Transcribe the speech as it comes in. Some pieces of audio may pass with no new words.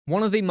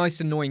One of the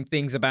most annoying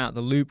things about the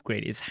loop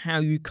grid is how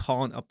you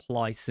can't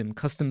apply some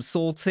custom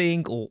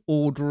sorting or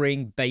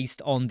ordering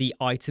based on the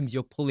items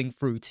you're pulling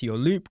through to your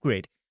loop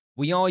grid.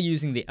 We are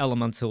using the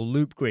elemental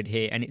loop grid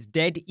here, and it's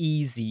dead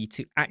easy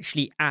to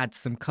actually add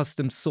some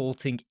custom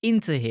sorting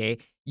into here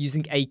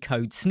using a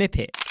code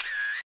snippet.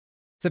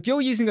 So if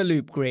you're using a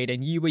loop grid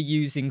and you were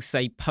using,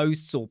 say,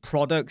 posts or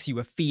products you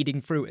were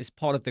feeding through as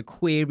part of the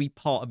query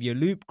part of your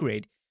loop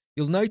grid,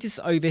 you'll notice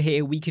over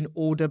here we can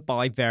order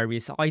by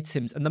various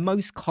items, and the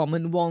most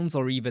common ones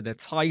are either the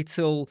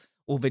title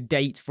or the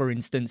date, for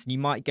instance, and you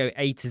might go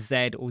A to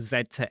Z or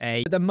Z to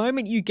A. But the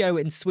moment you go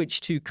and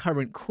switch to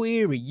current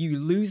query, you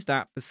lose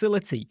that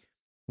facility.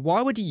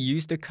 Why would you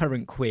use the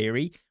current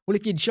query? Well,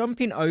 if you're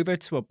jumping over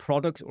to a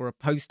product or a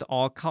post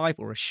archive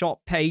or a shop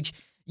page,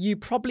 you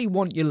probably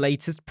want your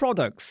latest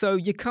product. So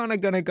you're kind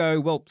of going to go,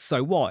 well,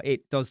 so what?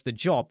 It does the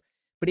job.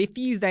 But if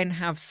you then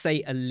have,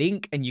 say, a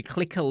link and you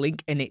click a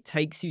link and it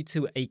takes you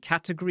to a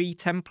category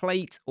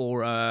template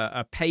or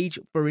a page,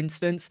 for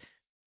instance,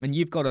 and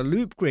you've got a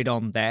loop grid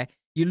on there,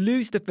 you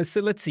lose the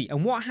facility.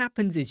 And what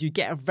happens is you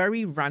get a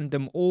very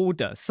random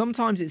order.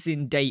 Sometimes it's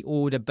in date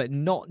order, but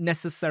not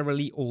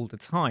necessarily all the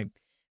time.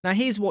 Now,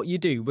 here's what you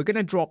do. We're going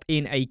to drop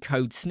in a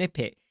code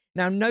snippet.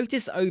 Now,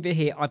 notice over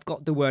here, I've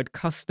got the word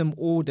custom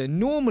order.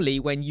 Normally,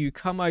 when you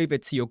come over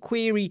to your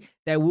query,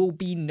 there will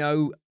be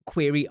no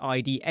query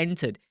ID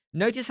entered.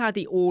 Notice how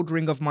the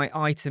ordering of my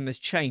item has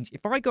changed.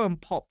 If I go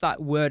and pop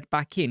that word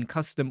back in,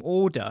 custom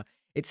order,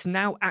 it's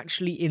now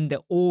actually in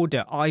the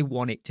order I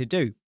want it to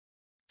do.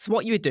 So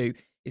what you would do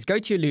is go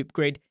to your loop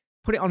grid,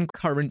 put it on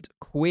current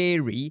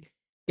query,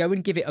 go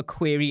and give it a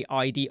query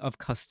ID of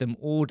custom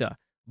order.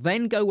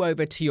 Then go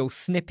over to your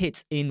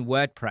snippets in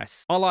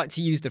WordPress. I like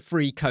to use the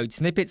free code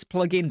snippets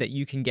plugin that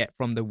you can get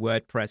from the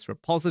WordPress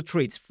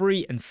repository. It's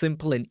free and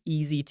simple and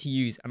easy to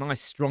use, and I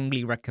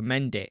strongly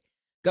recommend it.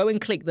 Go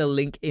and click the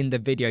link in the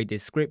video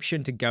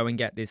description to go and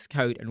get this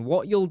code. And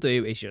what you'll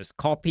do is just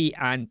copy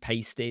and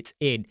paste it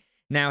in.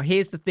 Now,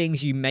 here's the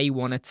things you may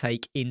want to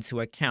take into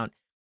account.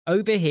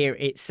 Over here,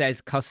 it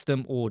says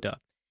custom order.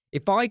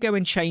 If I go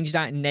and change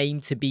that name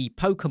to be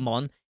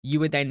Pokemon, you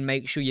would then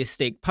make sure you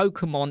stick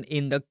Pokemon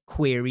in the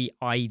query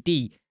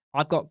ID.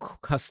 I've got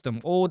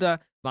custom order.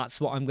 That's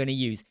what I'm going to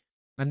use.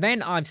 And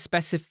then I've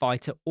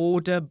specified to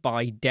order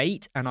by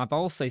date. And I've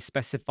also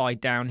specified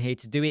down here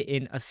to do it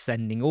in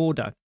ascending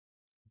order.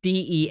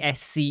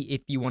 DESC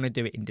if you want to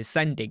do it in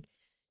descending.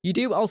 You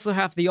do also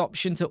have the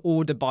option to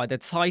order by the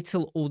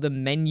title or the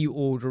menu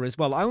order as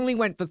well. I only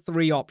went for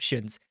 3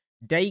 options: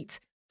 date,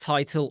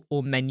 title,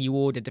 or menu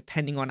order,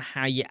 depending on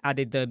how you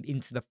added them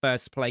into the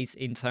first place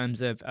in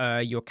terms of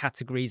your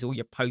categories or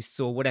your posts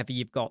or whatever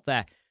you've got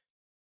there.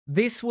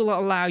 This will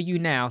allow you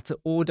now to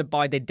order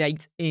by the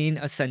date in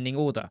ascending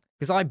order,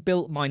 because I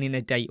built mine in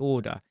a date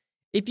order.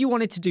 If you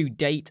wanted to do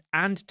date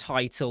and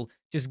title,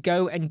 just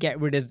go and get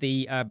rid of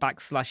the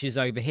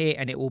backslashes over here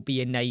and it will be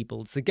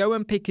enabled. So go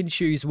and pick and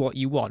choose what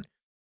you want.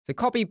 So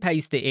copy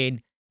paste it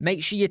in,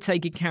 make sure you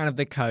take account of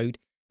the code,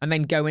 and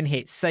then go and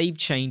hit save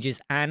changes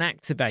and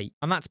activate.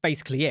 And that's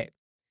basically it.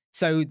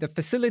 So the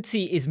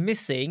facility is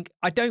missing.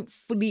 I don't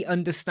fully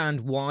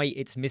understand why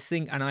it's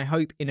missing, and I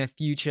hope in a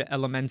future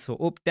elemental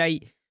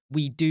update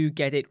we do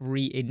get it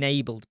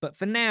re-enabled. But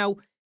for now,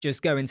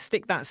 just go and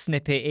stick that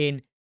snippet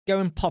in. Go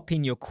and pop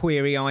in your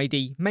query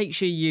ID. Make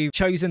sure you've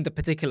chosen the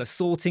particular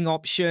sorting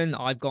option.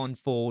 I've gone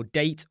for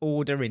date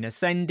order in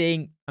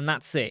ascending, and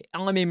that's it.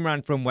 I'm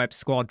Imran from Web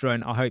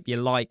Squadron. I hope you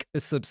like,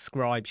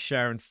 subscribe,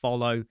 share, and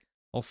follow.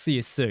 I'll see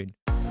you soon.